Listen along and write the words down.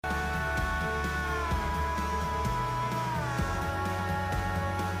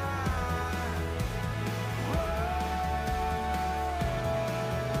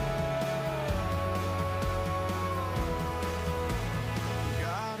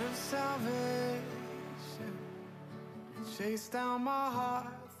chase down my heart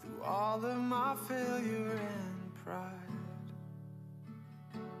through all of my failure and pride.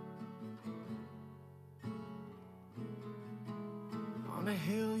 On a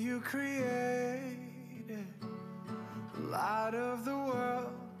hill you created, the light of the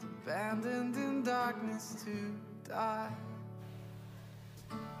world, abandoned in darkness to die.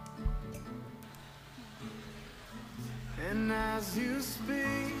 And as you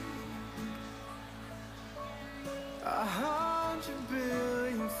speak, 100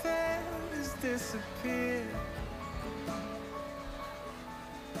 billion feathers disappear.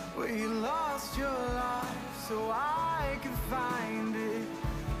 Well, you lost your life so I could find it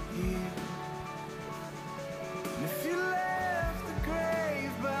here. And if you left the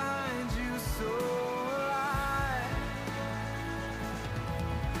grave behind you so alive,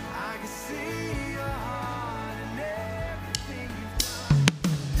 I can see your heart and everything you've done.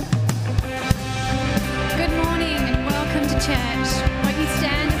 Good morning and welcome to church. Won't you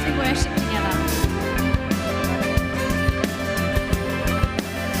stand as we worship together?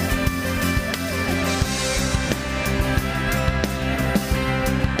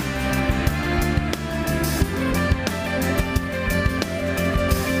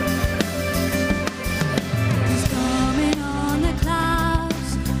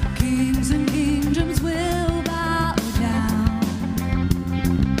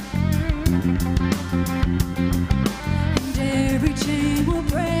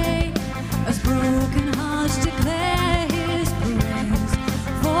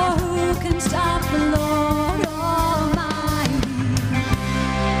 Oh, who can stop the Lord?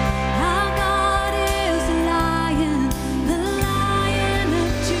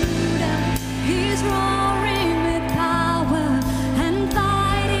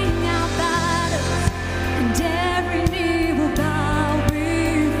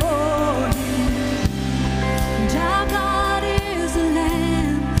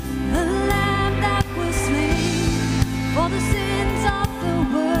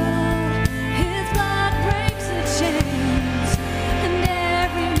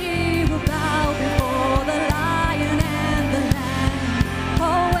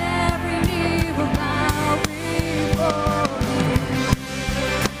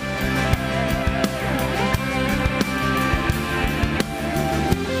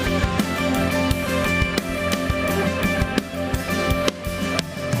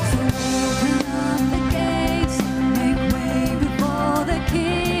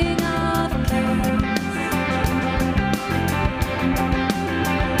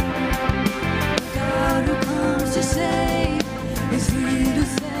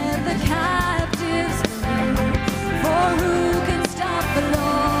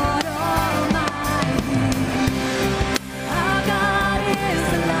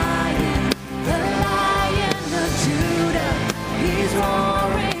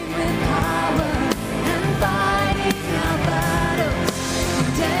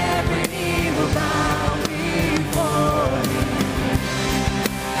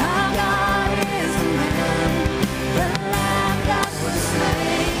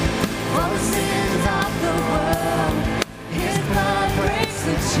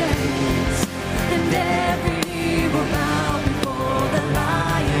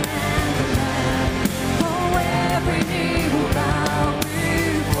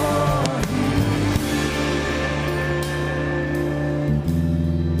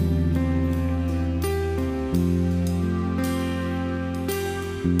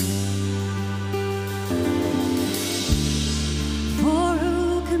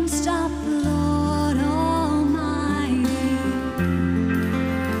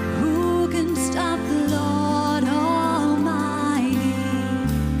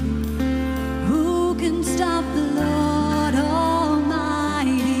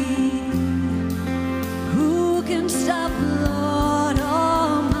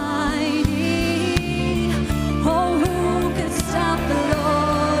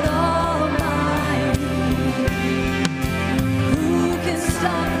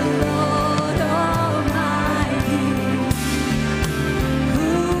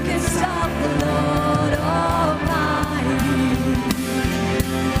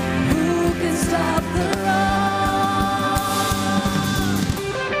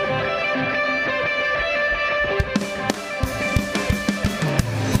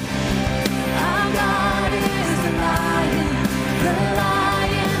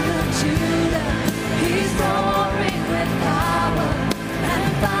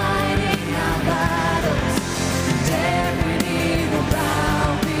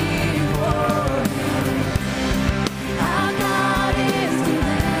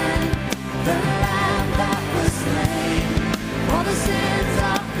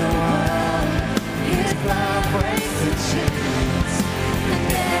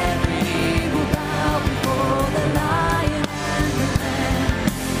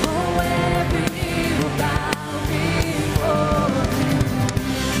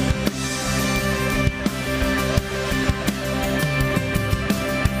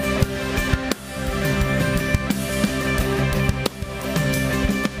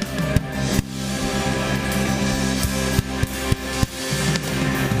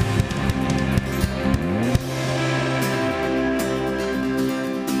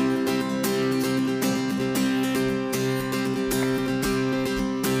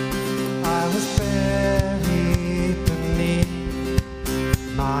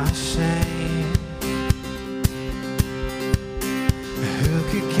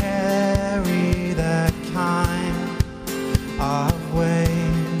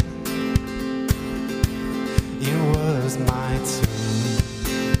 was my turn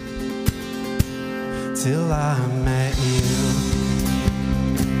till I met you.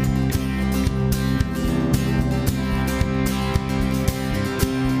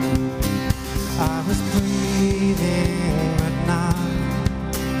 I was breathing but not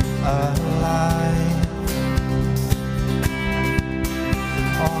alive.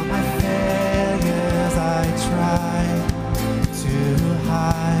 All my failures I tried to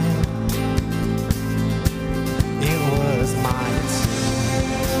hide. It was my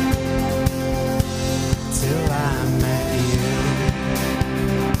turn till I met you.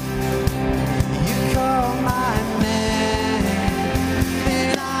 You called my name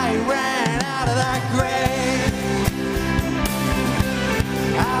and I ran out of that grave,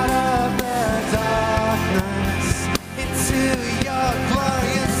 out of the darkness into your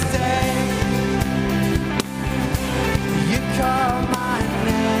glorious day. You called my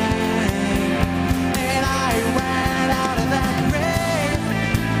name and I ran out of that grave,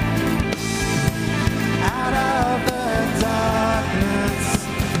 out of the darkness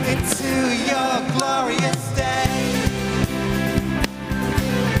into your glorious day.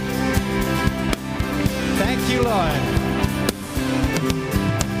 Thank you, Lord.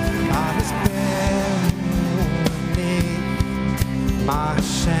 I was buried beneath my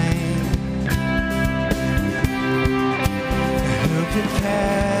shame. Who could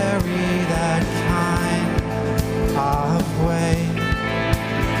carry that kind of weight?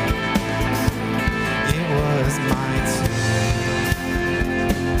 It was my turn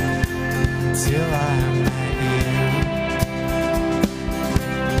till I met you.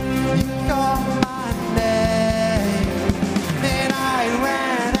 You called my name and I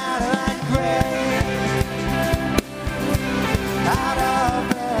ran out of that grave, out of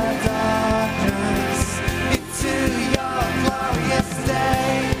the darkness into your glorious day.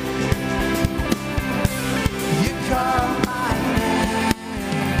 You called my name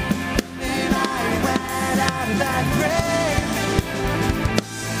and I ran out of that grave,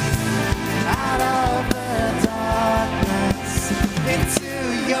 out of the darkness into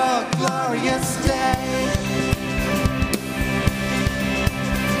your glorious day.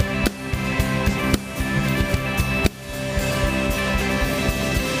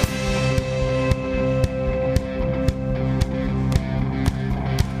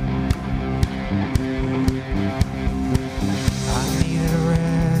 I needed a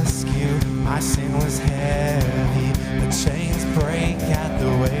rescue, my sin was heavy, the chains break at the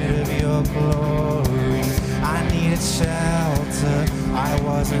weight of your glory. I needed shelter, I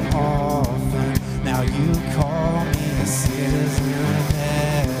was an orphan, now you call me a citizen of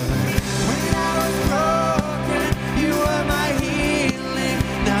heaven. When I was broken, you were my healing,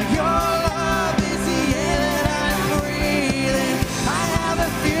 now your love is the air that I'm breathing. I have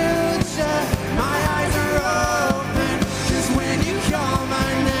a future, my eyes are open, 'cause when you call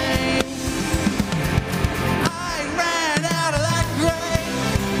my name, I ran out of that grave,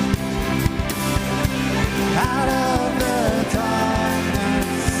 out of the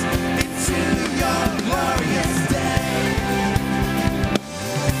darkness into your glorious day.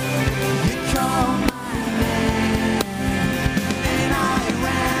 You call my name and I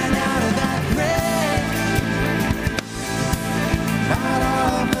ran out of that grave, out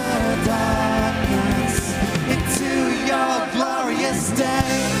of the darkness into your glorious day.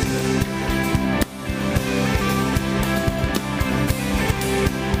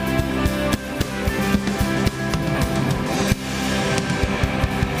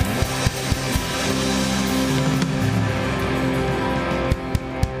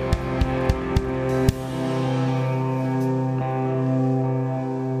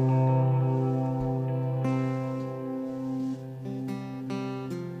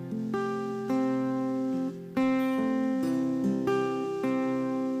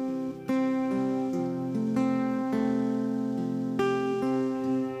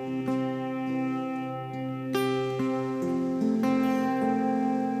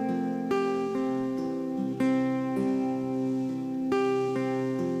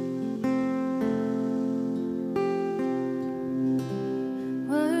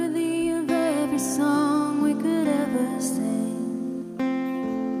 Worthy of every song we could ever sing,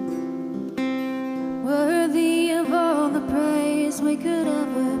 worthy of all the praise we could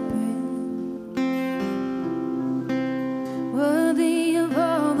ever bring, worthy of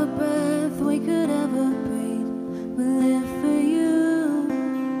all the breath we could ever breathe. We live for you.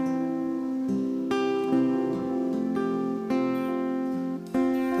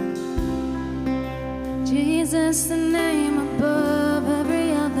 Jesus, the name above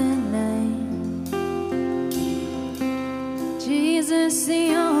every other name. Jesus,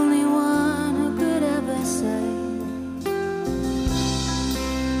 the only one who could ever save.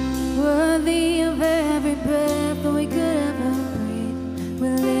 worthy of every breath we could ever breathe. We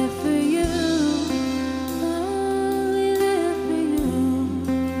live for you. Oh, we live for you.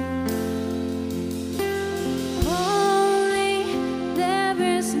 Holy, there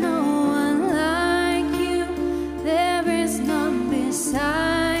is no one like you. There is none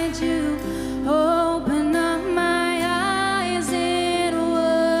beside you. Open up my eyes in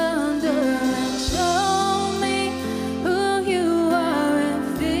wonder and show me who you are and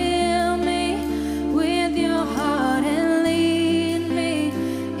fill me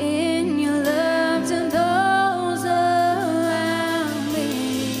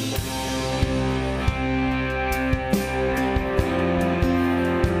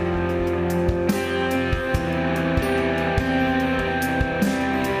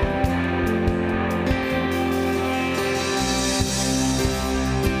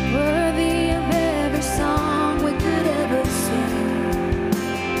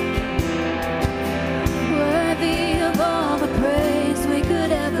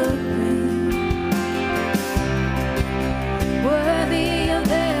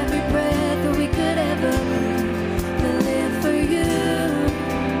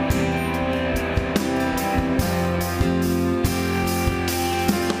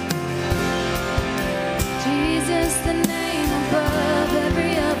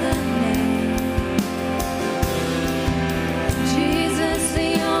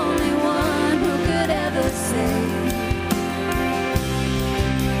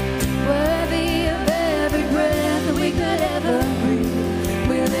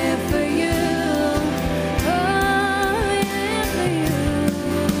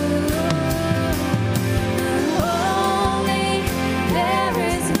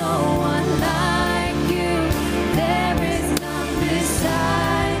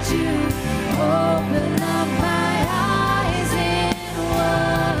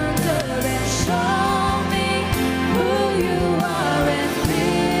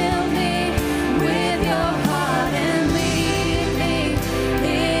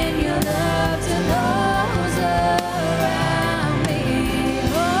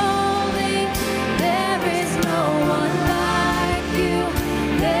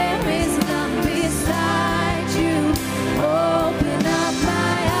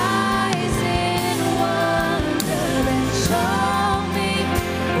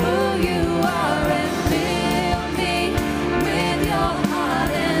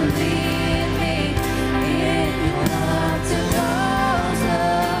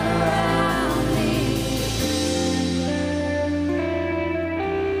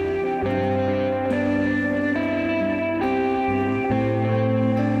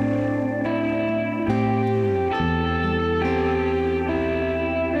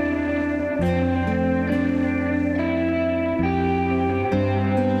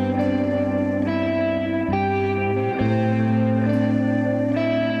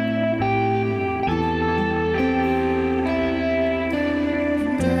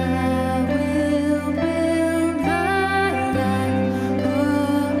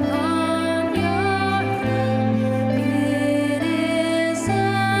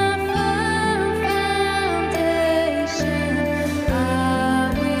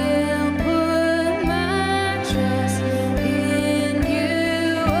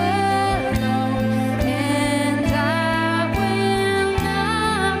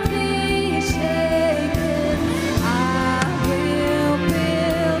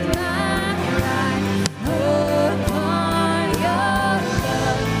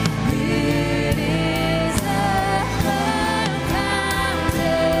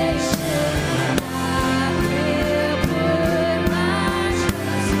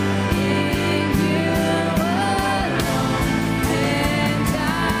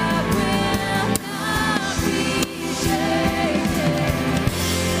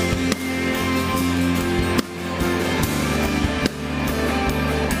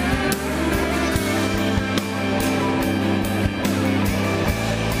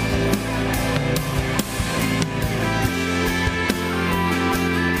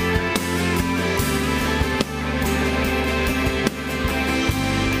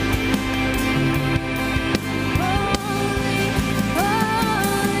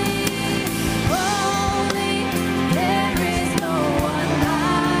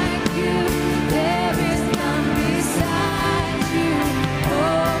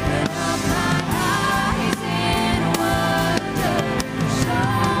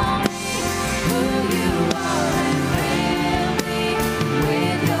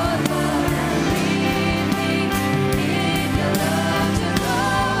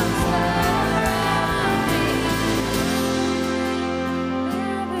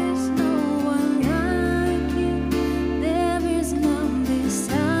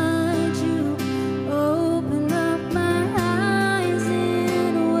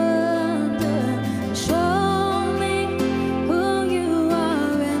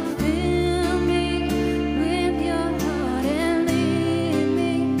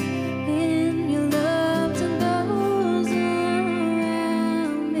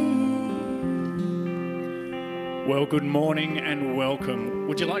Well, good morning and welcome.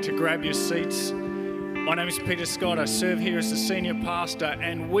 Would you like to grab your seats? My name is Peter Scott. I serve here as the senior pastor,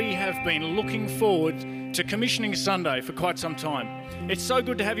 and we have been looking forward to Commissioning Sunday for quite some time. It's so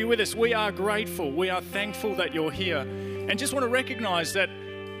good to have you with us. We are grateful. We are thankful that you're here, and just want to recognise that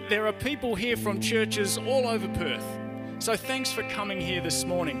there are people here from churches all over Perth. So thanks for coming here this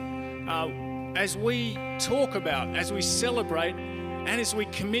morning. As we talk about, as we celebrate, and as we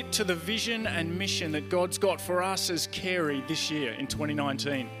commit to the vision and mission that God's got for us as Carey this year in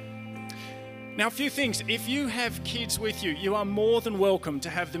 2019. Now, a few things. If you have kids with you, you are more than welcome to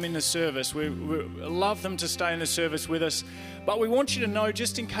have them in the service. We love them to stay in the service with us. But we want you to know,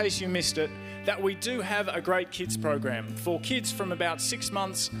 just in case you missed it, that we do have a great kids program for kids from about 6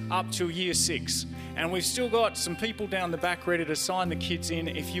 months up to year 6. And we've still got some people down the back ready to sign the kids in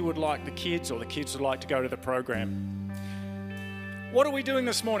if you would like the kids or the kids would like to go to the program. What are we doing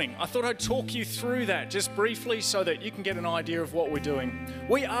this morning? I thought I'd talk you through that just briefly so that you can get an idea of what we're doing.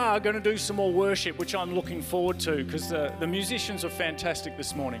 We are going to do some more worship, which I'm looking forward to because the musicians are fantastic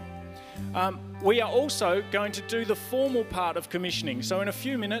this morning. We are also going to do the formal part of commissioning. So in a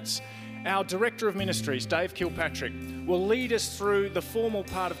few minutes, our Director of Ministries, Dave Kilpatrick, will lead us through the formal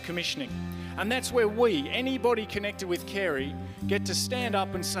part of commissioning. And that's where we, anybody connected with Carey, get to stand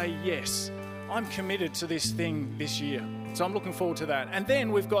up and say, yes, I'm committed to this thing this year. So I'm looking forward to that. And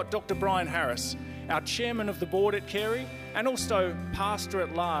then we've got Dr. Brian Harris, our chairman of the board at Carey and also pastor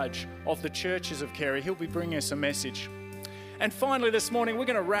at large of the churches of Carey. He'll be bringing us a message. And finally this morning, we're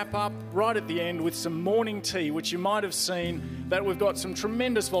going to wrap up right at the end with some morning tea, which you might have seen that we've got some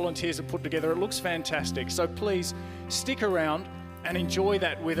tremendous volunteers have put together. It looks fantastic. So please stick around and enjoy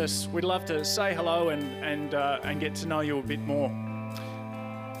that with us. We'd love to say hello and get to know you a bit more.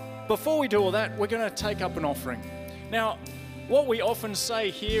 Before we do all that, we're going to take up an offering. Now, what we often say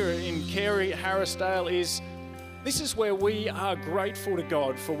here in Carey, Harrisdale is, this is where we are grateful to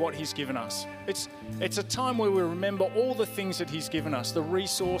God for what He's given us. It's a time where we remember all the things that He's given us, the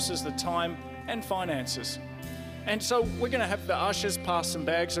resources, the time and finances. And so we're going to have the ushers pass some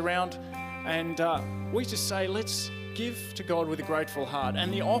bags around and we just say, let's give to God with a grateful heart.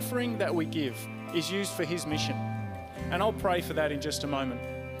 And the offering that we give is used for His mission. And I'll pray for that in just a moment.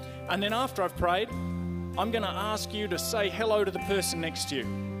 And then after I've prayed, I'm going to ask you to say hello to the person next to you.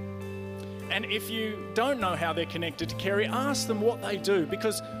 And if you don't know how they're connected to Carey, ask them what they do,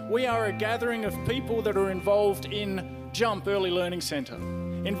 because we are a gathering of people that are involved in Jump Early Learning Centre,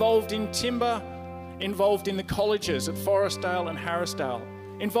 involved in Timber, involved in the colleges at Forestdale and Harrisdale,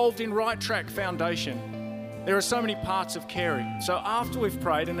 involved in Right Track Foundation. There are so many parts of Carey. So after we've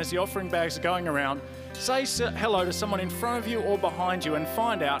prayed and as the offering bags are going around, say hello to someone in front of you or behind you and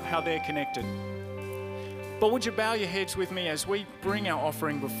find out how they're connected. But would you bow your heads with me as we bring our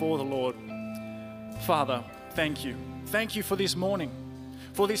offering before the Lord? Father, thank you. Thank you for this morning,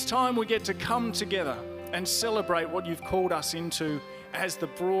 for this time we get to come together and celebrate what you've called us into as the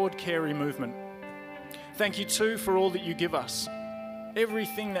broad Carey movement. Thank you too for all that you give us,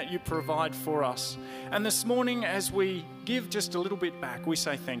 everything that you provide for us. And this morning, as we give just a little bit back, we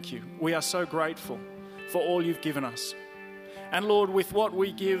say thank you. We are so grateful for all you've given us. And Lord, with what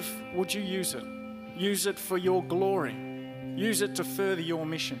we give, would you use it? Use it for your glory. Use it to further your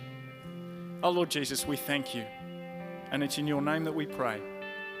mission. Oh Lord Jesus, we thank you. And it's in your name that we pray.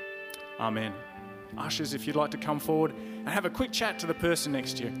 Amen. Ushers, if you'd like to come forward and have a quick chat to the person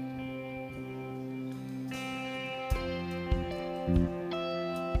next to you.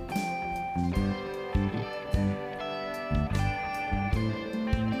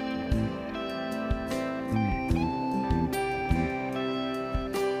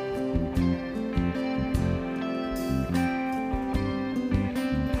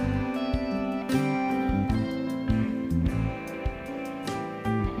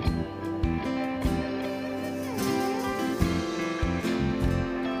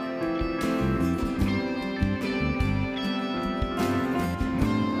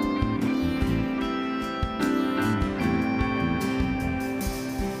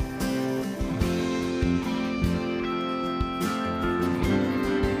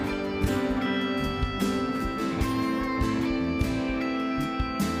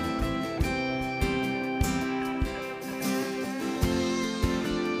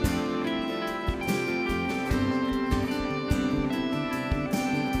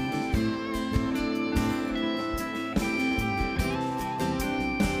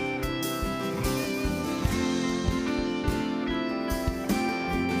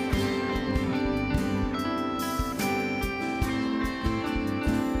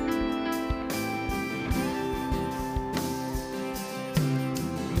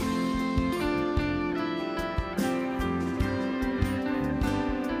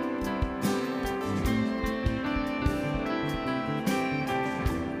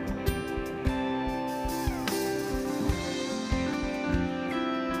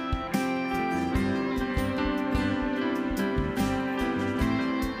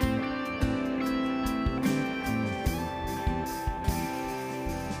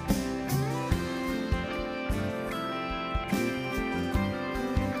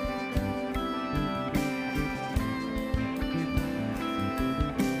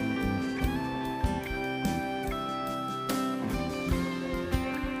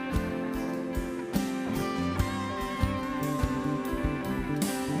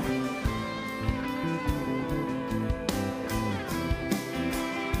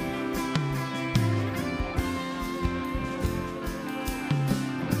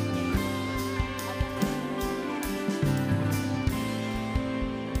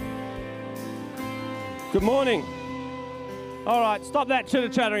 Good morning. All right, stop that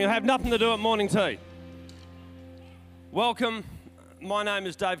chitter-chattering. You'll have nothing to do at morning tea. Welcome. My name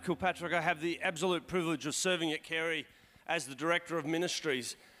is Dave Kilpatrick. I have the absolute privilege of serving at Carey as the Director of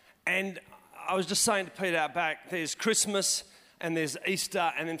Ministries. And I was just saying to Peter out back, there's Christmas and there's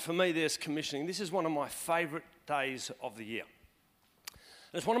Easter, and then for me there's commissioning. This is one of my favourite days of the year.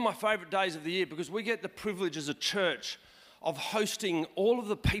 And it's one of my favourite days of the year because we get the privilege as a church of hosting all of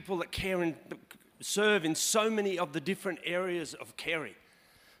the people that care and serve in so many of the different areas of Carey.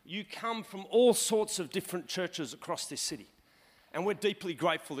 You come from all sorts of different churches across this city, and we're deeply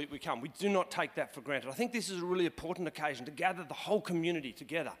grateful that we come. We do not take that for granted. I think this is a really important occasion to gather the whole community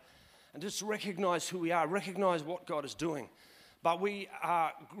together and just recognise who we are, recognise what God is doing. But we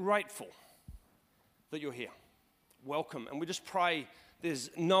are grateful that you're here. Welcome. And we just pray there's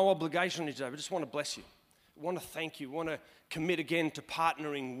no obligation today. We just want to bless you. We want to thank you. We want to commit again to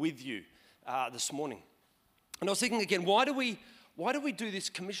partnering with you this morning. And I was thinking again, why do we do this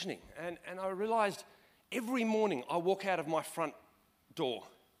commissioning? And I realised every morning I walk out of my front door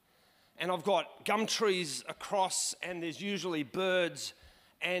and I've got gum trees across and there's usually birds,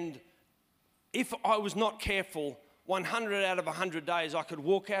 and if I was not careful, 100 out of 100 days I could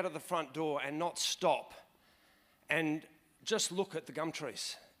walk out of the front door and not stop and just look at the gum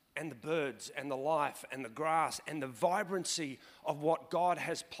trees and the birds and the life and the grass and the vibrancy of what God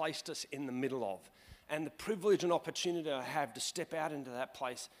has placed us in the middle of, and the privilege and opportunity I have to step out into that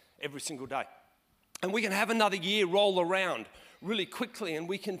place every single day. And we can have another year roll around really quickly and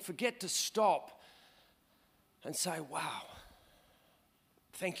we can forget to stop and say, wow,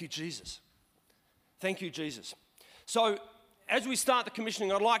 thank you, Jesus. Thank you, Jesus. So as we start the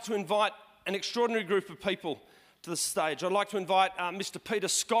commissioning, I'd like to invite an extraordinary group of people to the stage. I'd like to invite Mr. Peter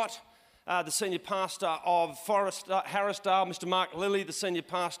Scott, the Senior Pastor of Harrisdale, Mr. Mark Lilly, the Senior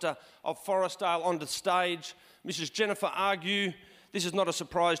Pastor of Forestdale, onto the stage, Mrs. Jennifer Argue. This is not a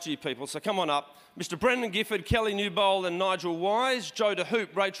surprise to you people, so come on up. Mr. Brendan Gifford, Kelly Newbold and Nigel Wise, Joe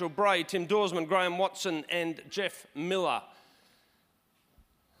DeHoop, Rachel Bray, Tim Dorsman, Graham Watson and Jeff Miller.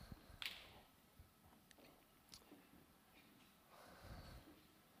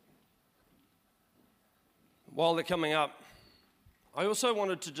 While they're coming up, I also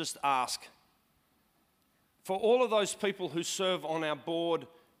wanted to just ask, for all of those people who serve on our board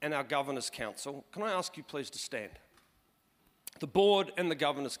and our Governors' Council, can I ask you please to stand? The board and the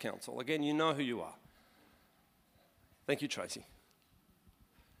Governors' Council. Again, you know who you are. Thank you, Tracy.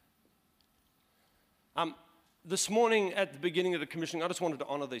 This morning at the beginning of the commissioning, I just wanted to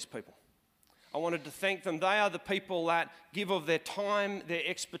honour these people. I wanted to thank them. They are the people that give of their time, their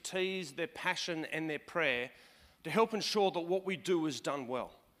expertise, their passion and their prayer to help ensure that what we do is done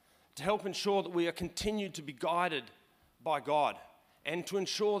well, to help ensure that we are continued to be guided by God, and to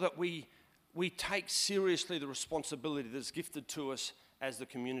ensure that we take seriously the responsibility that is gifted to us as the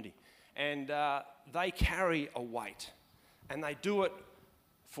community. And they carry a weight, and they do it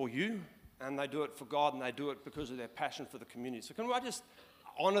for you, and they do it for God, and they do it because of their passion for the community. So can I just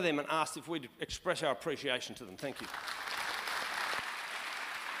honour them and ask if we'd express our appreciation to them? Thank you.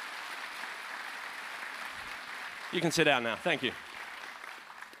 You can sit down now. Thank you.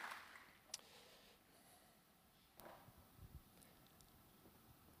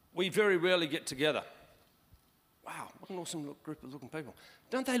 We very rarely get together. Wow, what an awesome group of looking people.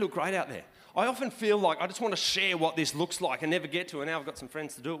 Don't they look great out there? I often feel like I just want to share what this looks like and never get to, and now I've got some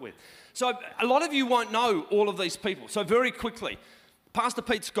friends to do it with. So a lot of you won't know all of these people. So very quickly, Pastor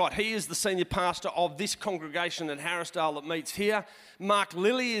Pete Scott, he is the senior pastor of this congregation at Harrisdale that meets here. Mark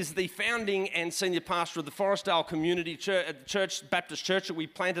Lilly is the founding and senior pastor of the Forestdale Community Church, Baptist Church that we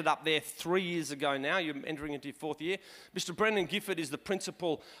planted up there 3 years ago now. You're entering into your fourth year. Mr. Brendan Gifford is the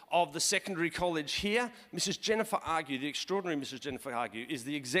principal of the secondary college here. Mrs. Jennifer Argue, the extraordinary Mrs. Jennifer Argue, is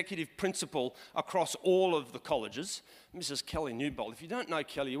the executive principal across all of the colleges. Mrs. Kelly Newbold. If you don't know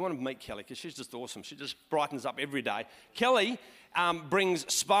Kelly, you want to meet Kelly because she's just awesome. She just brightens up every day. Kelly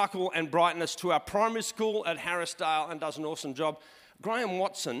brings sparkle and brightness to our primary school at Harrisdale and does an awesome job. Graham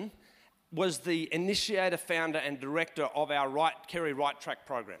Watson was the initiator, founder and director of our Carey Right Track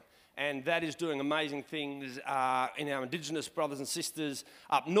program. And that is doing amazing things in our Indigenous brothers and sisters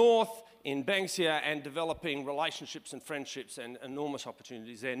up north, in Banksia, and developing relationships and friendships and enormous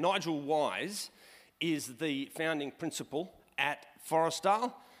opportunities there. Nigel Wise is the founding principal at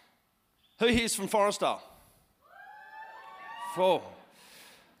Forestdale. Who here is from Forestdale? 4.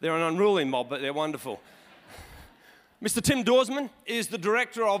 They're an unruly mob, but they're wonderful. Mr. Tim Dorsman is the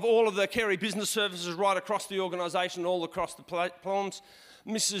director of all of the Carey Business Services right across the organisation, all across the platforms.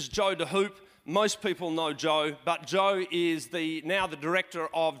 Mrs. Joe DeHoop, most people know Joe, but Joe is now the director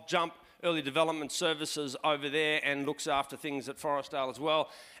of Jump early development services over there and looks after things at Forestdale as well.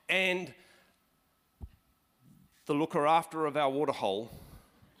 And the looker after of our waterhole,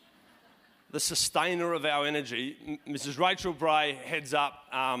 the sustainer of our energy, Mrs. Rachel Bray heads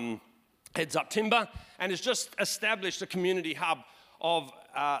up Timber and has just established a community hub of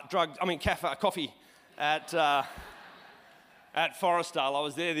coffee at Forestdale. I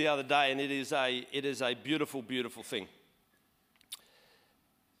was there the other day, and it is a beautiful, beautiful thing.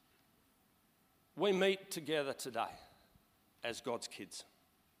 We meet together today as God's kids.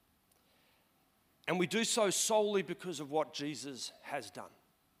 And we do so solely because of what Jesus has done.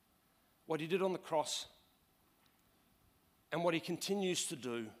 What he did on the cross, and what he continues to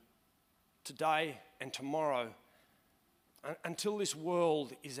do today and tomorrow until this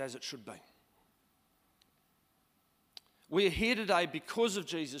world is as it should be. We are here today because of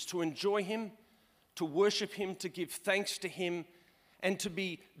Jesus, to enjoy him, to worship him, to give thanks to him, and to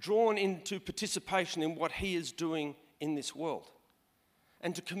be drawn into participation in what he is doing in this world,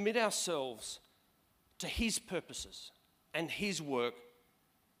 and to commit ourselves to his purposes and his work,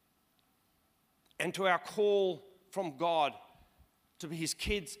 and to our call from God to be his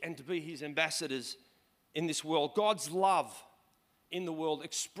kids and to be his ambassadors in this world. God's love in the world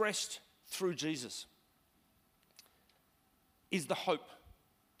expressed through Jesus is the hope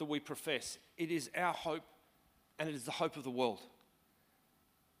that we profess. It is our hope, and it is the hope of the world.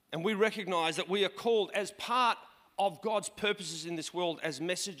 And we recognize that we are called as part of God's purposes in this world as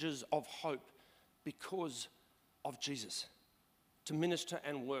messengers of hope because of Jesus, to minister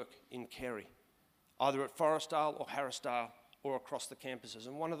and work in Carey, either at Forestdale or Harrisdale or across the campuses.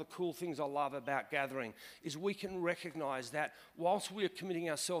 And one of the cool things I love about gathering is we can recognize that whilst we are committing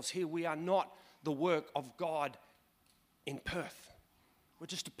ourselves here, we are not the work of God in Perth. We're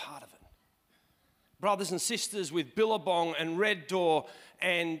just a part of it. Brothers and sisters with Billabong and Red Door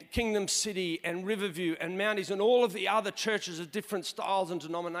and Kingdom City and Riverview and Mounties and all of the other churches of different styles and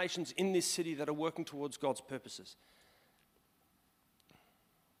denominations in this city that are working towards God's purposes.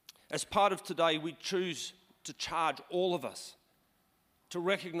 As part of today, we choose to charge all of us to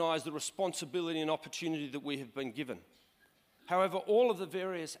recognize the responsibility and opportunity that we have been given. However, all of the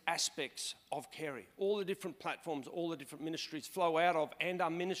various aspects of Carey, all the different platforms, all the different ministries flow out of and are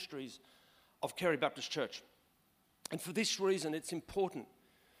ministries of Carey Baptist Church. And for this reason, it's important,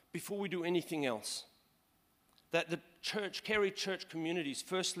 before we do anything else, that the Carey Church communities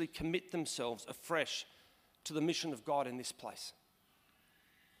firstly commit themselves afresh to the mission of God in this place.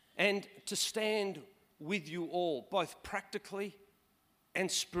 And to stand with you all, both practically and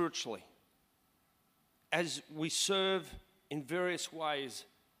spiritually, as we serve in various ways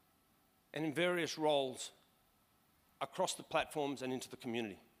and in various roles across the platforms and into the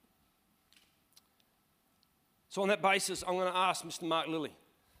community. So on that basis, I'm going to ask Mr. Mark Lilly,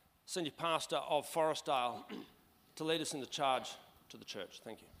 Senior Pastor of Forestdale, to lead us in the charge to the church.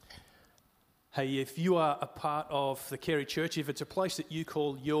 Thank you. Hey, if you are a part of the Carey Church, if it's a place that you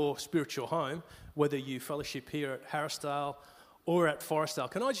call your spiritual home, whether you fellowship here at Harrisdale or at Forestdale,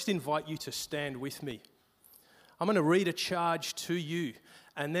 can I just invite you to stand with me? I'm going to read a charge to you,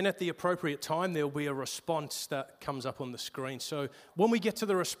 and then at the appropriate time, there'll be a response that comes up on the screen. So when we get to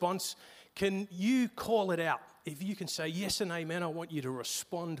the response, can you call it out? If you can say yes and amen, I want you to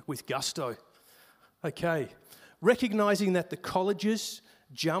respond with gusto. Okay. Recognizing that the colleges,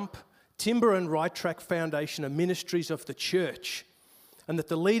 Jump, Timber and Right Track Foundation are ministries of the church, and that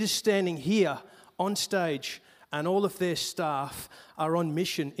the leaders standing here on stage and all of their staff are on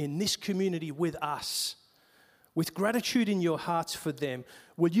mission in this community with us. With gratitude in your hearts for them,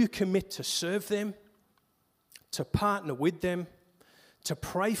 will you commit to serve them, to partner with them, to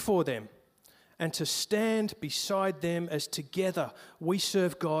pray for them, and to stand beside them as together we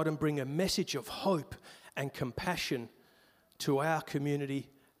serve God and bring a message of hope and compassion to our community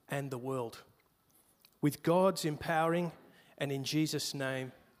and the world? With God's empowering and in Jesus'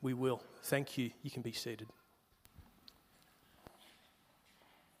 name, we will. Thank you. You can be seated.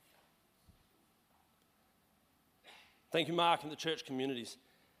 Thank you, Mark, and the church communities.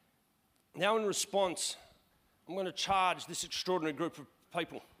 Now in response, I'm going to charge this extraordinary group of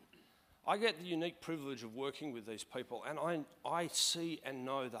people. I get the unique privilege of working with these people, and I see and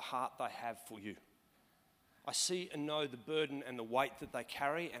know the heart they have for you. I see and know the burden and the weight that they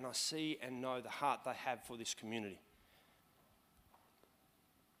carry, and I see and know the heart they have for this community.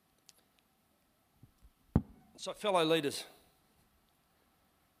 So, fellow leaders,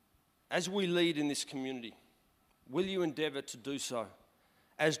 as we lead in this community, will you endeavour to do so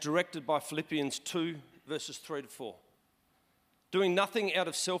as directed by Philippians 2, verses 3 to 4? Doing nothing out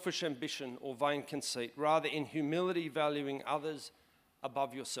of selfish ambition or vain conceit, rather in humility valuing others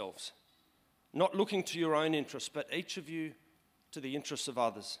above yourselves, not looking to your own interests, but each of you to the interests of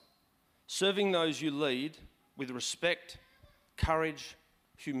others, serving those you lead with respect, courage,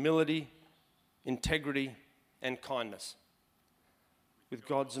 humility, integrity, and kindness, with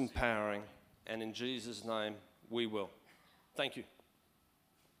God's empowering, and in Jesus' name we will. Thank you.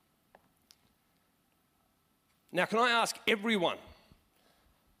 Now, can I ask everyone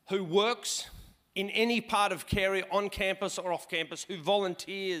who works in any part of Carey, on campus or off campus, who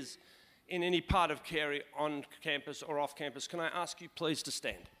volunteers in any part of Carey, on campus or off campus, can I ask you please to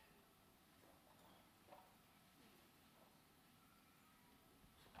stand?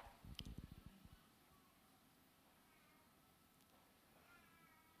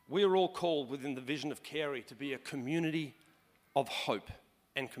 We are all called within the vision of Carey to be a community of hope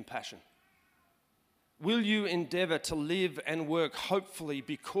and compassion. Will you endeavour to live and work hopefully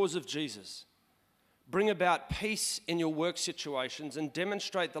because of Jesus? Bring about peace in your work situations and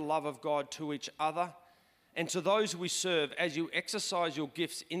demonstrate the love of God to each other and to those we serve as you exercise your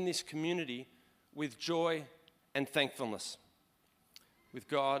gifts in this community with joy and thankfulness. With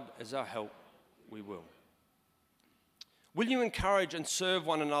God as our help, we will. Will you encourage and serve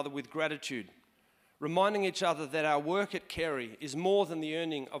one another with gratitude, reminding each other that our work at Carey is more than the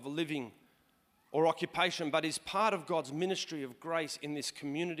earning of a living or occupation, but is part of God's ministry of grace in this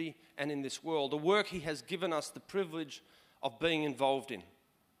community and in this world, a work He has given us the privilege of being involved in.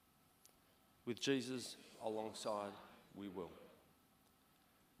 With Jesus alongside, we will.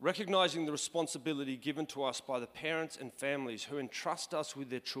 Recognising the responsibility given to us by the parents and families who entrust us with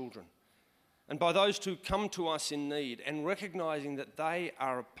their children, and by those who come to us in need, and recognising that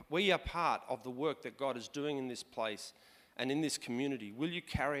we are part of the work that God is doing in this place and in this community, will you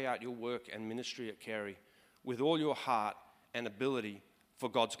carry out your work and ministry at Carey with all your heart and ability for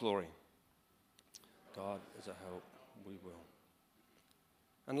God's glory? God is a help, we will.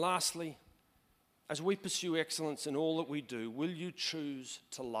 And lastly, as we pursue excellence in all that we do, will you choose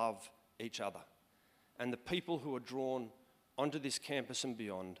to love each other and the people who are drawn onto this campus and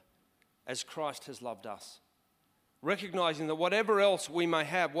beyond, as Christ has loved us, recognising that whatever else we may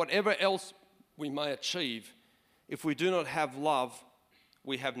have, whatever else we may achieve, if we do not have love,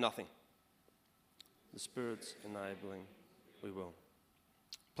 we have nothing. The Spirit's enabling, we will.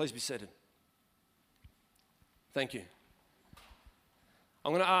 Please be seated. Thank you.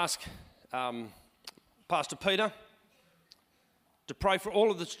 I'm going to ask Pastor Peter to pray for all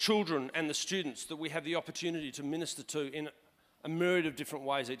of the children and the students that we have the opportunity to minister to in a myriad of different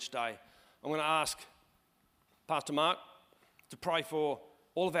ways each day. I'm going to ask Pastor Mark to pray for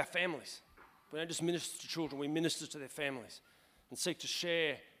all of our families. We don't just minister to children, we minister to their families and seek to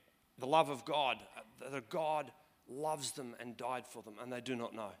share the love of God, that God loves them and died for them, and they do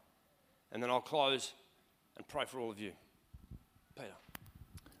not know. And then I'll close and pray for all of you. Peter.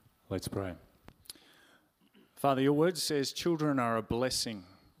 Let's pray. Father, your word says children are a blessing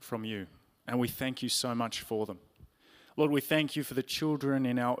from you, and we thank you so much for them. Lord, we thank you for the children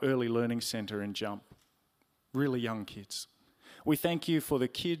in our early learning centre in Jump, really young kids. We thank you for the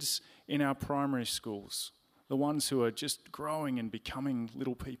kids in our primary schools, the ones who are just growing and becoming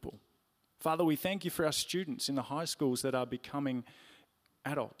little people. Father, we thank you for our students in the high schools that are becoming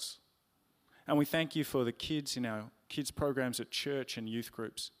adults. And we thank you for the kids in our kids programs at church and youth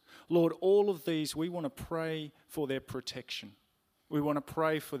groups. Lord, all of these, we want to pray for their protection. We want to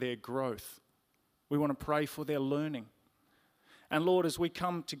pray for their growth. We want to pray for their learning. And Lord, as we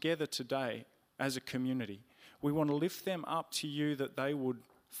come together today as a community, we want to lift them up to you that they would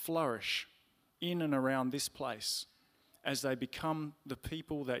flourish in and around this place as they become the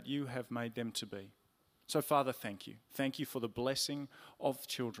people that you have made them to be. So Father, thank you. Thank you for the blessing of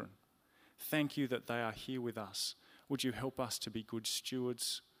children. Thank you that they are here with us. Would you help us to be good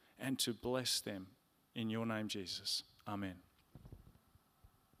stewards and to bless them in your name, Jesus. Amen.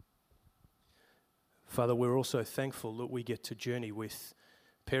 Father, we're also thankful that we get to journey with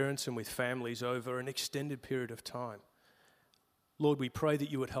parents and with families over an extended period of time. Lord, we pray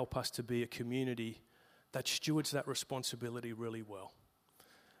that you would help us to be a community that stewards that responsibility really well.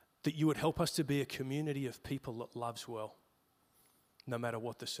 That you would help us to be a community of people that loves well, no matter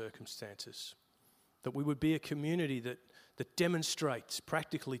what the circumstances. That we would be a community that demonstrates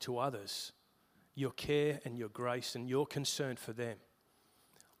practically to others your care and your grace and your concern for them.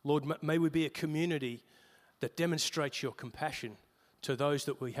 Lord, may we be a community that demonstrates your compassion to those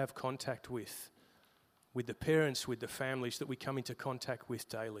that we have contact with the parents, with the families that we come into contact with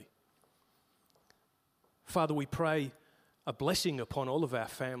daily. Father, we pray a blessing upon all of our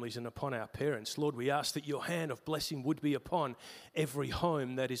families and upon our parents. Lord, we ask that your hand of blessing would be upon every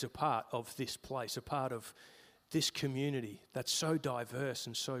home that is a part of this place, a part of this community that's so diverse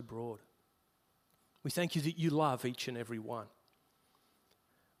and so broad. We thank you that you love each and every one.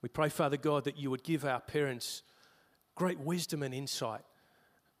 We pray, Father God, that you would give our parents great wisdom and insight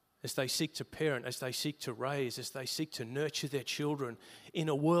as they seek to parent, as they seek to raise, as they seek to nurture their children in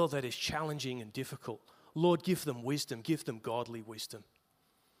a world that is challenging and difficult. Lord, give them wisdom, give them godly wisdom.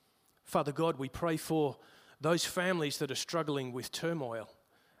 Father God, we pray for those families that are struggling with turmoil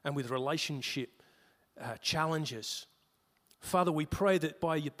and with relationship challenges. Father, we pray that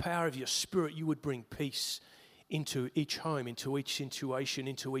by the power of your Spirit, you would bring peace into each home, into each situation,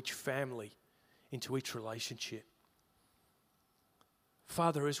 into each family, into each relationship.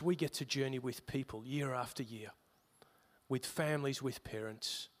 Father, as we get to journey with people year after year, with families, with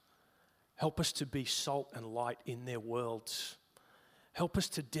parents, help us to be salt and light in their worlds. Help us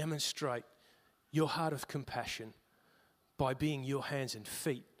to demonstrate your heart of compassion by being your hands and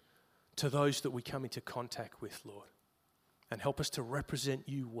feet to those that we come into contact with, Lord. And help us to represent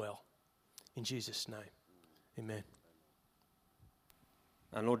you well. In Jesus' name, amen.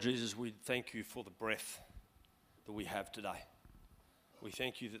 And Lord Jesus, we thank you for the breath that we have today. We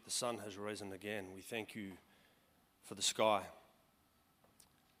thank you that the sun has risen again. We thank you for the sky.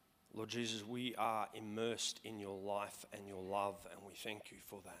 Lord Jesus, we are immersed in your life and your love, and we thank you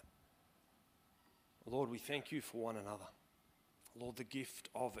for that. Lord, we thank you for one another. Lord, the gift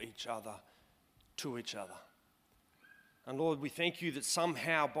of each other to each other. And Lord, we thank you that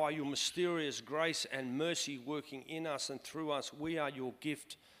somehow by your mysterious grace and mercy working in us and through us, we are your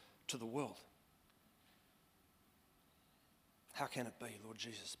gift to the world. How can it be, Lord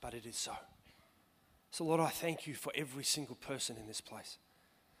Jesus? But it is so. So Lord, I thank you for every single person in this place.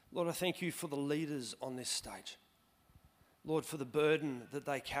 Lord, I thank you for the leaders on this stage. Lord, for the burden that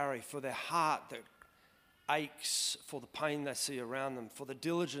they carry, for their heart that aches, for the pain they see around them, for the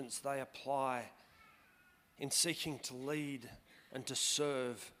diligence they apply in seeking to lead and to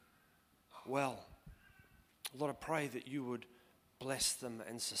serve well. Lord, I pray that you would bless them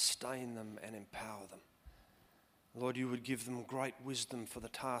and sustain them and empower them. Lord, you would give them great wisdom for the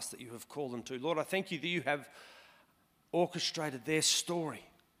task that you have called them to. Lord, I thank you that you have orchestrated their story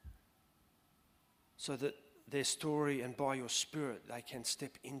so that their story and by your Spirit they can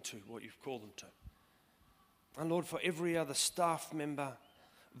step into what you've called them to. And Lord, for every other staff member,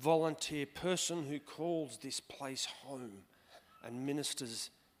 volunteer, person who calls this place home and ministers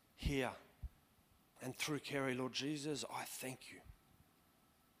here and through Kerry, Lord Jesus, I thank you.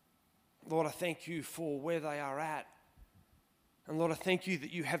 Lord, I thank you for where they are at. And Lord, I thank you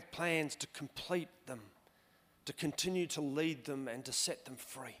that you have plans to complete them, to continue to lead them and to set them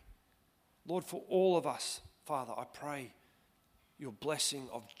free. Lord, for all of us, Father, I pray your blessing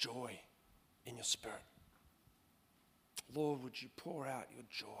of joy in your Spirit. Lord, would you pour out your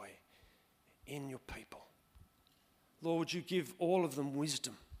joy in your people? Lord, would you give all of them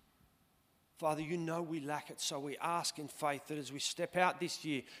wisdom? Father, you know we lack it, so we ask in faith that as we step out this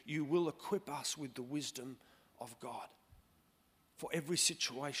year, you will equip us with the wisdom of God for every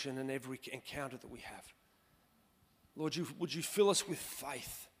situation and every encounter that we have. Lord, would you fill us with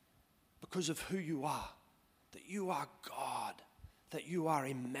faith because of who you are, that you are God, that you are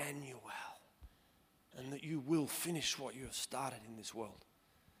Emmanuel, and that you will finish what you have started in this world.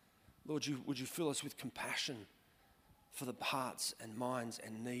 Lord, would you fill us with compassion for the hearts and minds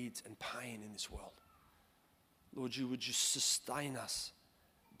and needs and pain in this world. Lord, would you sustain us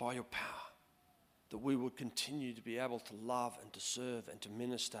by your power, that we would continue to be able to love and to serve and to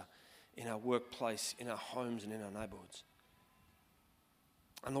minister in our workplace, in our homes and in our neighbourhoods.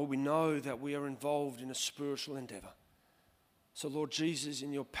 And Lord, we know that we are involved in a spiritual endeavour. So Lord Jesus,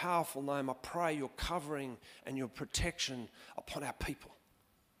 in your powerful name, I pray your covering and your protection upon our people.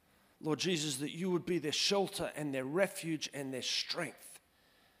 Lord Jesus, that you would be their shelter and their refuge and their strength.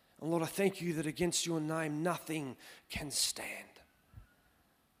 And Lord, I thank you that against your name nothing can stand.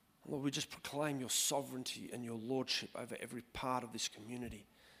 Lord, we just proclaim your sovereignty and your lordship over every part of this community.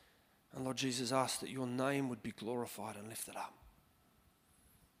 And Lord Jesus, ask that your name would be glorified and lifted up.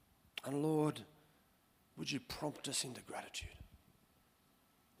 And Lord, would you prompt us into gratitude?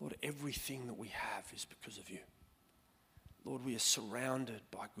 Lord, everything that we have is because of you. Lord, we are surrounded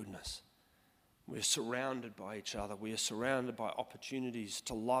by goodness. We are surrounded by each other. We are surrounded by opportunities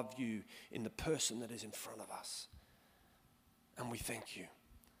to love you in the person that is in front of us. And we thank you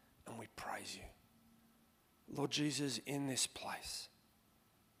and we praise you. Lord Jesus, in this place,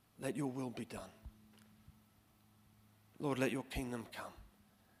 let your will be done. Lord, let your kingdom come.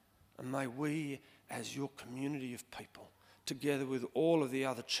 And may we, as your community of people, together with all of the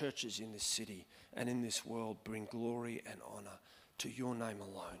other churches in this city and in this world, bring glory and honour to your name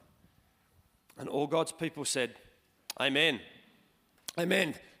alone. And all God's people said, amen.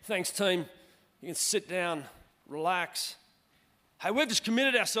 Amen. Thanks, team. You can sit down, relax. Hey, we've just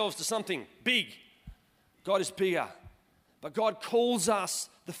committed ourselves to something big. God is bigger. But God calls us,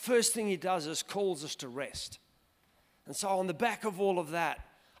 the first thing he does is calls us to rest. And so on the back of all of that,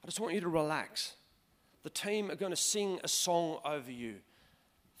 I just want you to relax. The team are going to sing a song over you.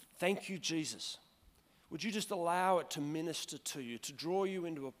 Thank you, Jesus. Would you just allow it to minister to you, to draw you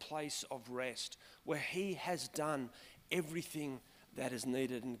into a place of rest where he has done everything that is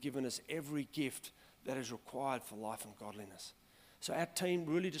needed and given us every gift that is required for life and godliness. So our team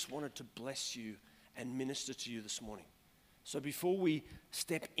really just wanted to bless you and minister to you this morning. So before we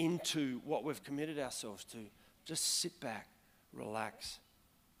step into what we've committed ourselves to, just sit back, relax,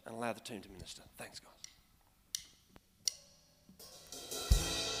 and allow the team to minister. Thanks, guys.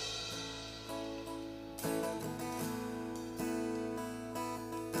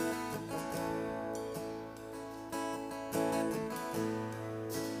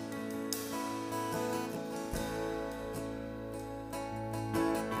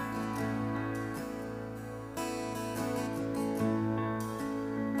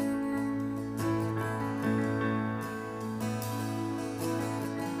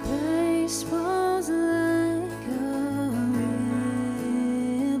 Grace was like a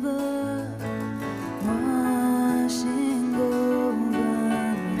river washing over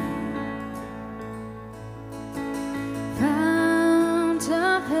me. Fount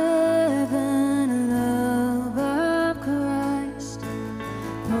of heaven, love of Christ,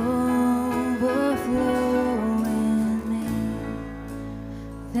 overflow in me.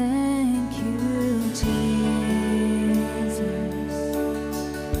 Thank you, Jesus.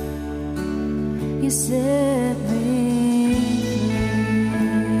 You set me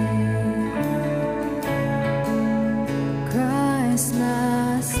free. Christ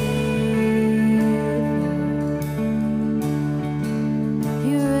my Savior,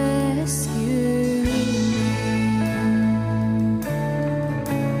 you rescued me.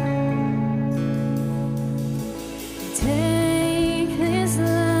 Take this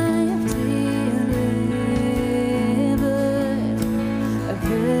life delivered, a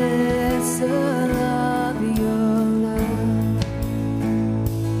vessel of your love.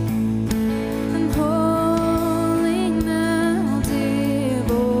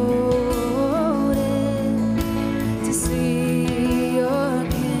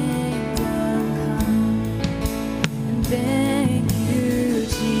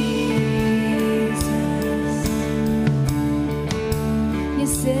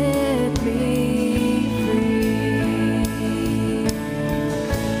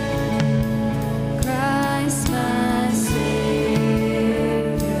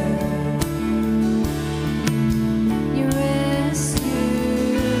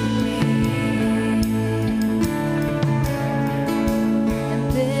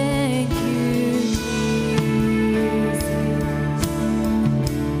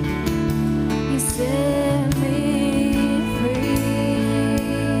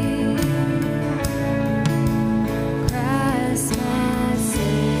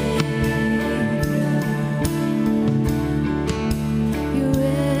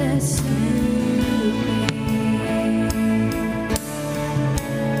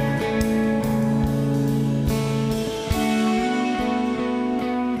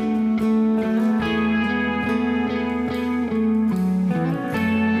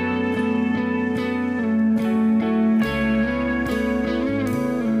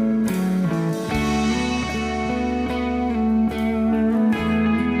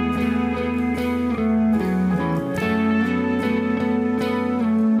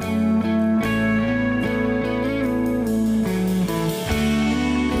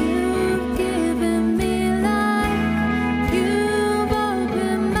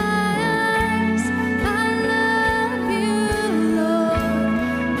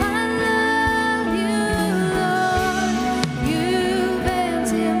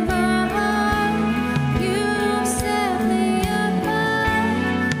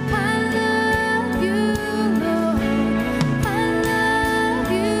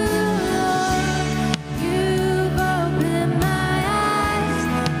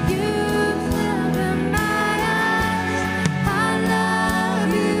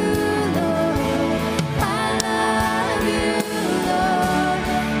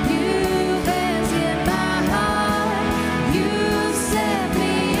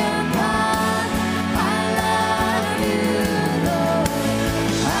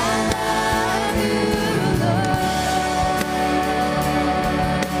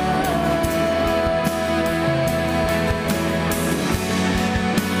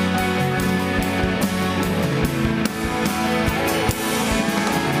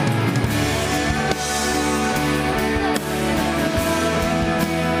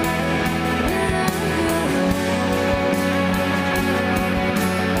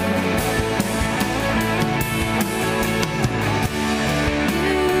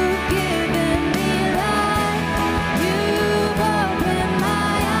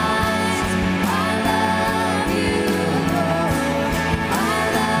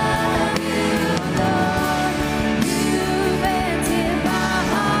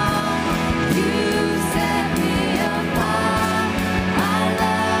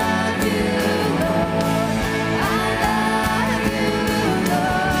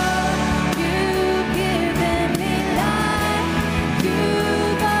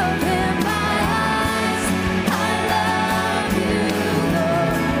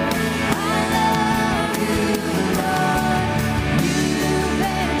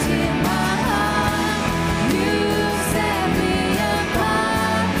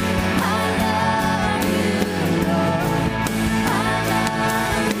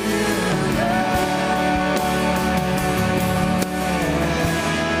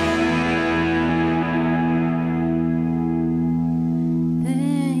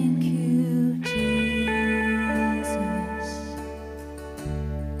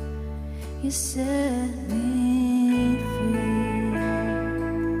 set me free.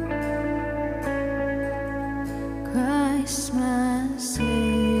 Christ, my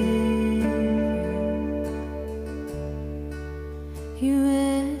Savior, you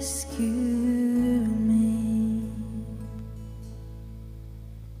rescue me.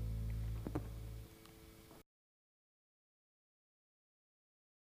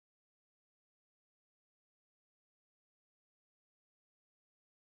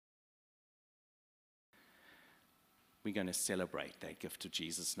 We're going to celebrate that gift of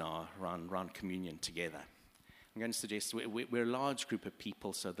Jesus now around communion together. I'm going to suggest we're a large group of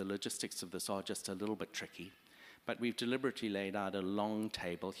people, so the logistics of this are just a little bit tricky, but we've deliberately laid out a long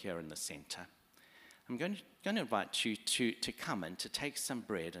table here in the center. I'm going to invite you to come and to take some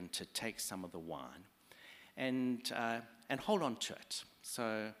bread and to take some of the wine and hold on to it.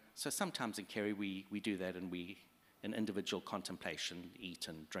 So sometimes in Kerry we do that, and we, in individual contemplation, eat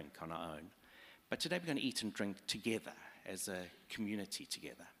and drink on our own. But today we're going to eat and drink together as a community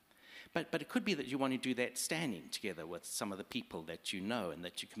together. But it could be that you want to do that standing together with some of the people that you know and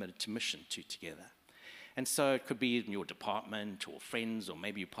that you're committed to mission to together. And so it could be in your department or friends, or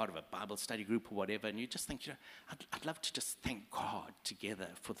maybe you're part of a Bible study group or whatever, and you just think, I'd love to just thank God together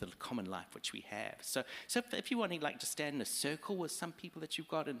for the common life which we have. So if you want to to stand in a circle with some people that you've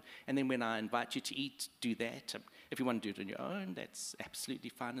got, and then when I invite you to eat, do that. If you want to do it on your own, that's absolutely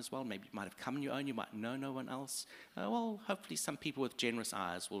fine as well. Maybe you might have come on your own, you might know no one else. Well, hopefully some people with generous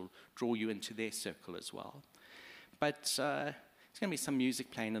eyes will draw you into their circle as well. But there's going to be some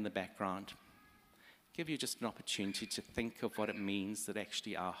music playing in the background. Give you just an opportunity to think of what it means that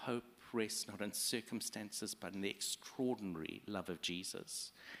actually our hope rests not in circumstances but in the extraordinary love of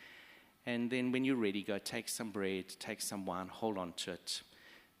Jesus. And then when you're ready, go take some bread, take some wine, hold on to it,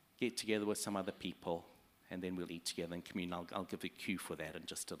 get together with some other people, and then we'll eat together in communion. I'll give a cue for that in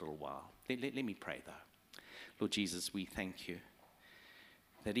just a little while. Let me pray though. Lord Jesus, we thank you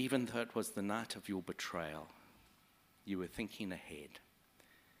that even though it was the night of your betrayal, you were thinking ahead.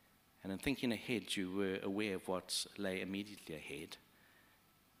 And in thinking ahead, you were aware of what lay immediately ahead.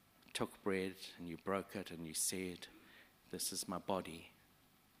 You took bread and you broke it and you said, "This is my body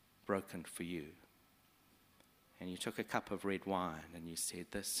broken for you." And you took a cup of red wine and you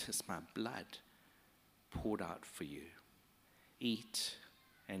said, "This is my blood poured out for you. Eat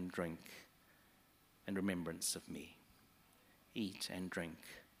and drink in remembrance of me." Eat and drink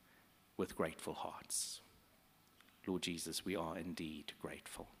with grateful hearts. Lord Jesus, we are indeed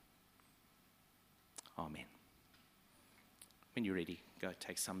grateful. Amen. When you're ready, go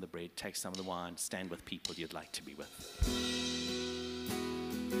take some of the bread, take some of the wine, stand with people you'd like to be with.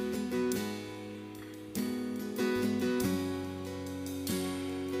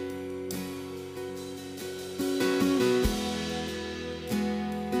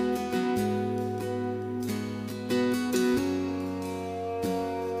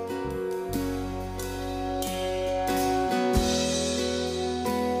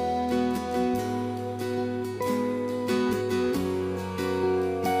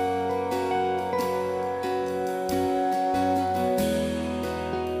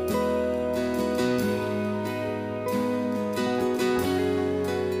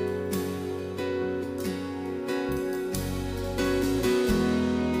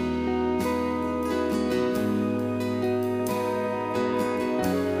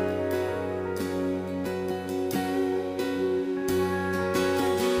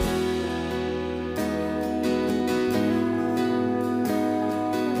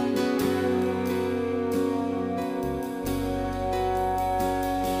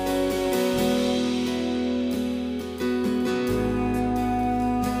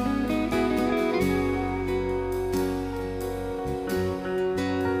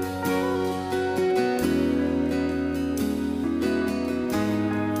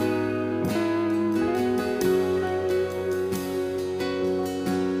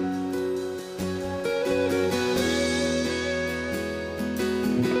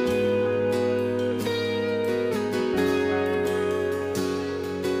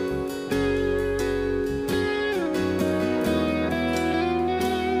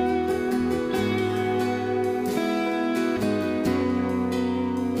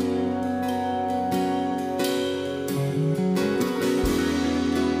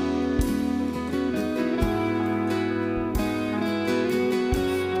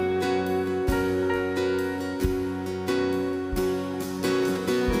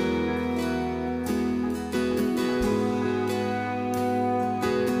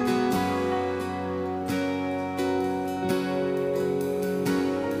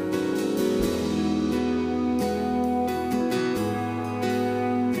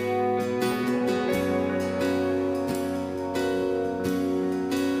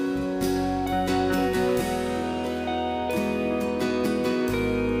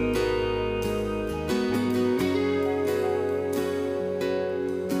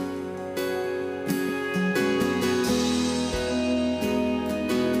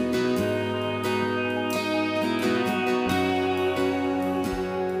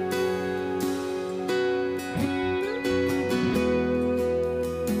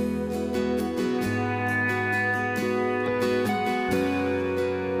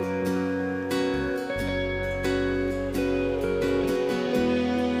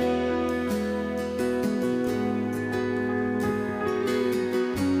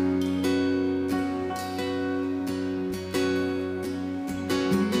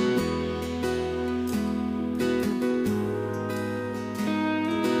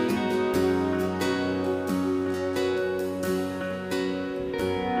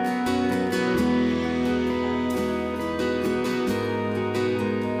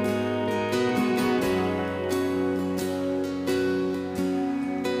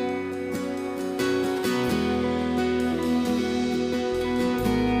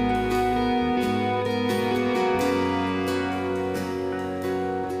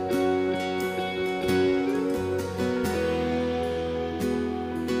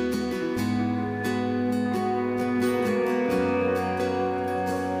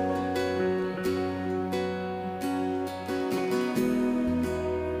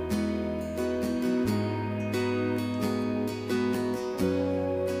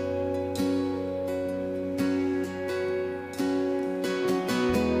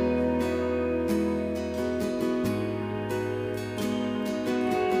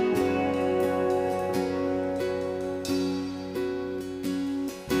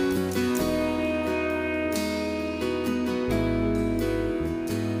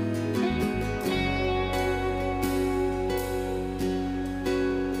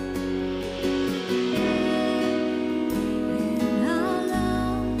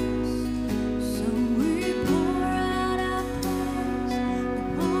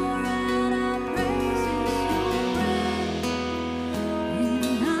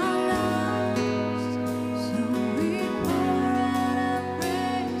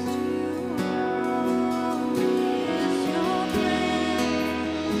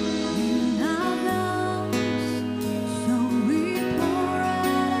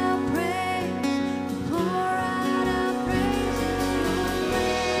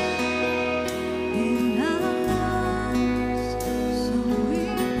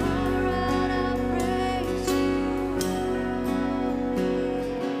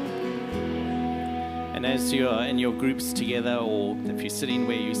 as you're in your groups together, or if you're sitting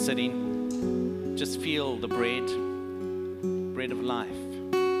where you're sitting, just feel the bread of life,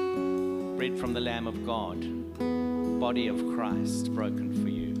 bread from the Lamb of God, body of Christ broken for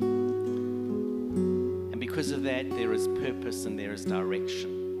you. And because of that, there is purpose and there is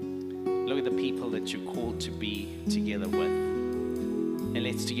direction. Look at the people that you're called to be together with, and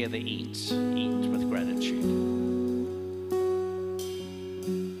let's together eat with gratitude.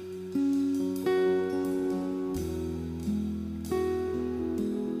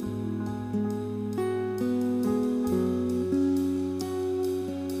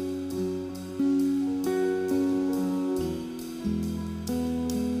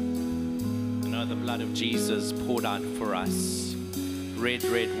 Jesus poured out for us.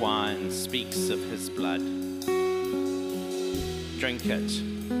 Red wine speaks of his blood. Drink it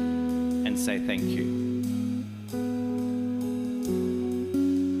and say thank you.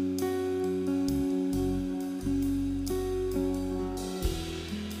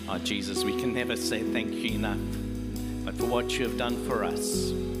 Oh, Jesus, we can never say thank you enough, but for what you have done for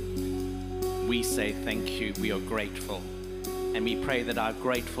us, we say thank you. We are grateful. And we pray that our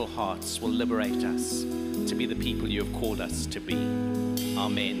grateful hearts will liberate us to be the people you have called us to be.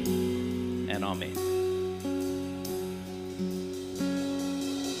 Amen and amen.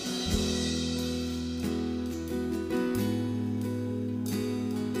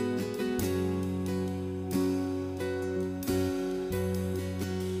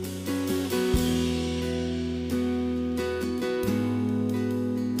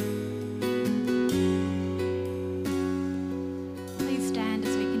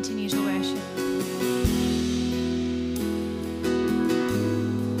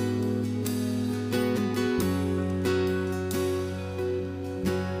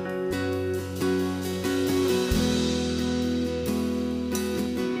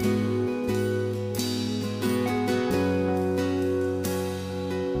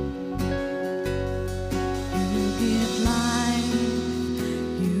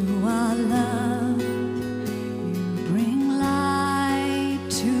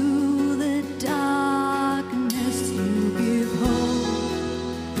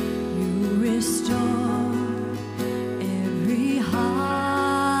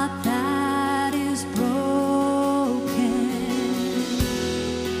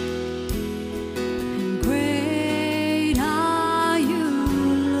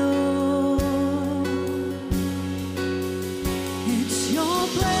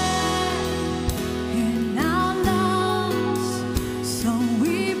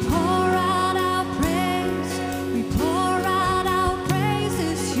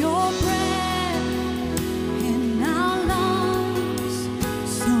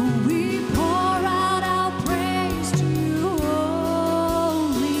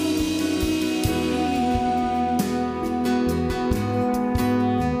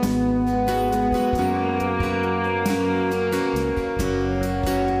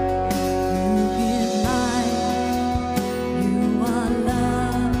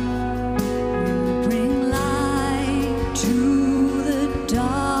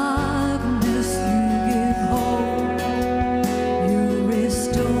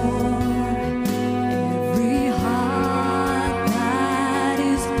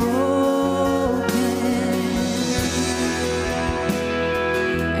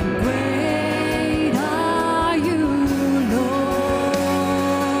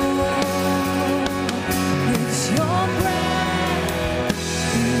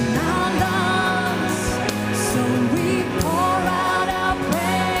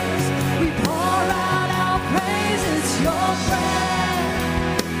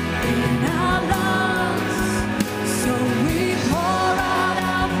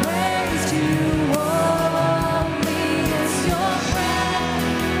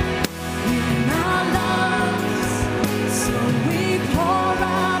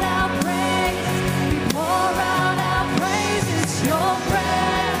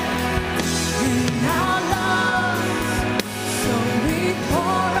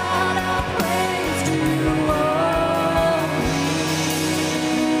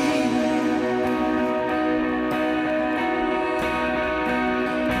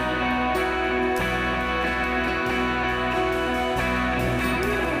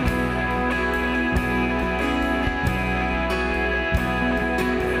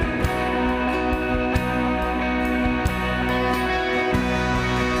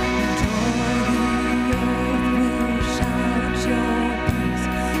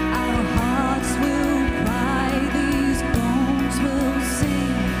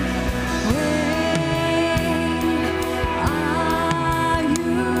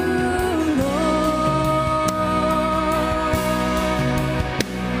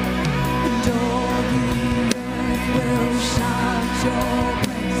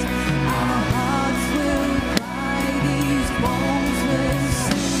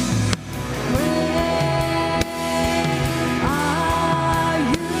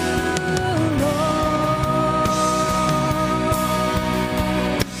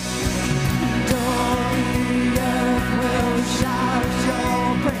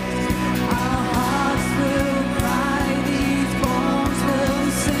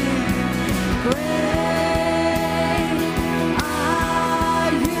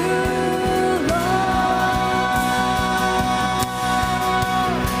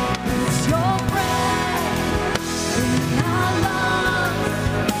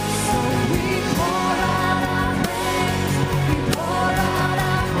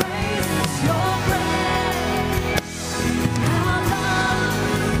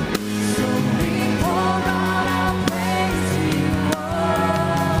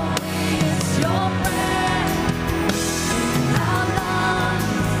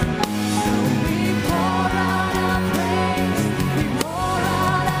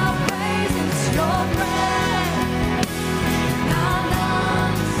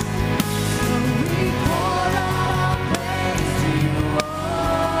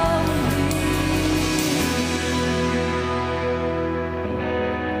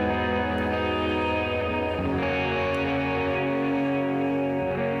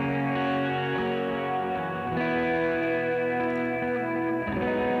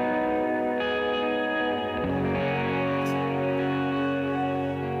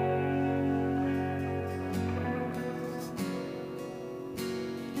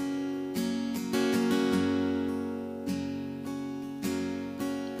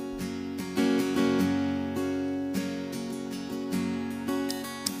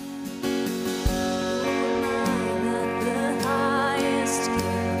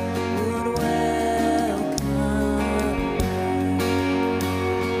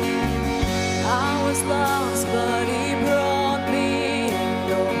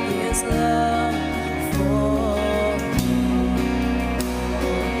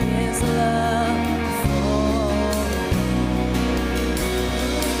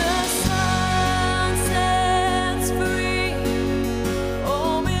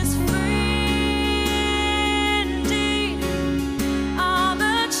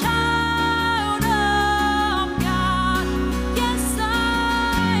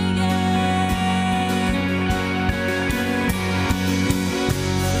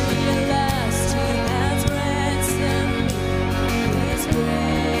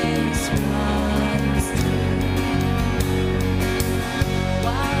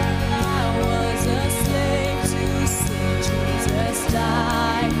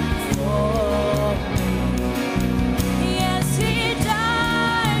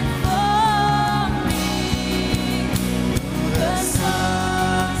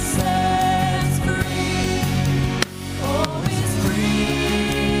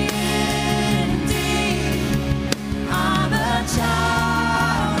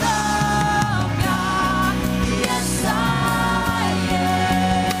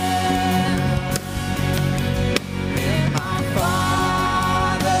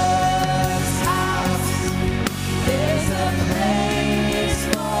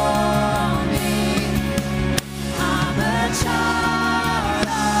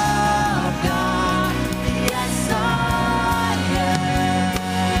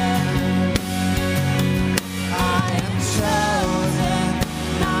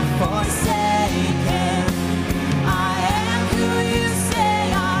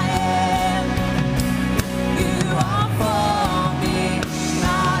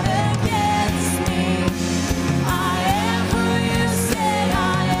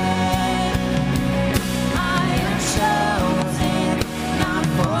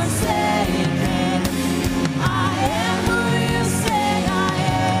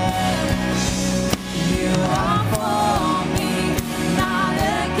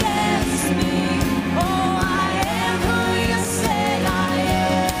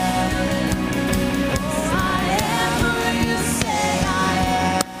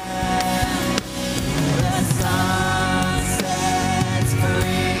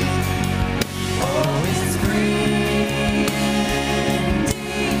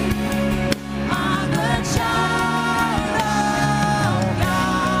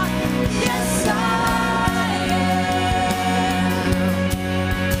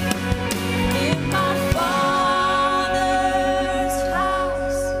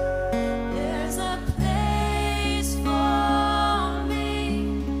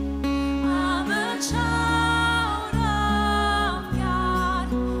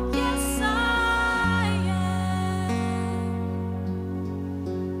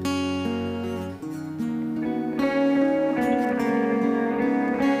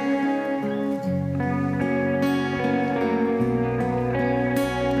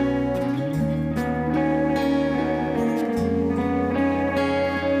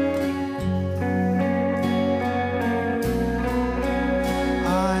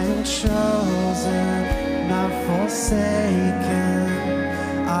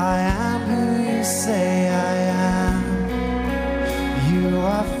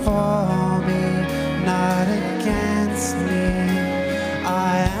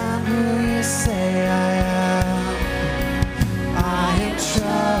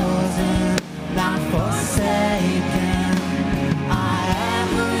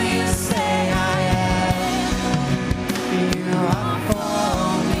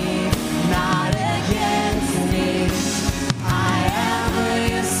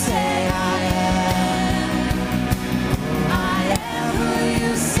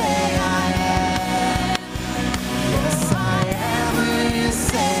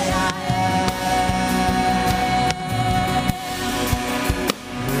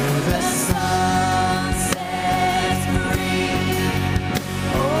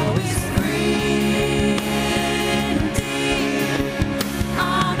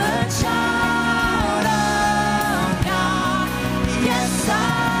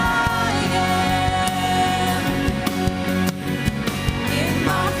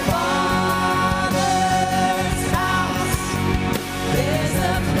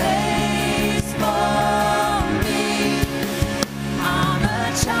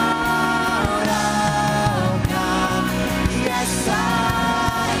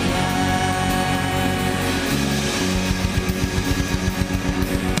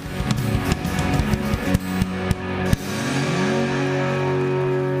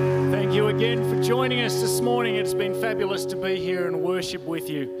 Fabulous to be here and worship with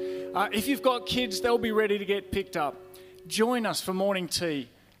you. If you've got kids, they'll be ready to get picked up. Join us for morning tea,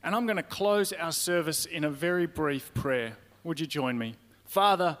 and I'm going to close our service in a very brief prayer. Would you join me?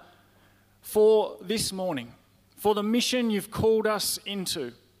 Father, for this morning, for the mission you've called us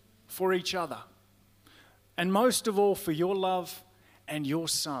into, for each other, and most of all for your love and your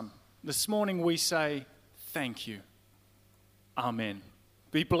Son. This morning we say thank you. Amen.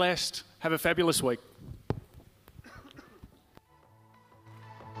 Be blessed. Have a fabulous week.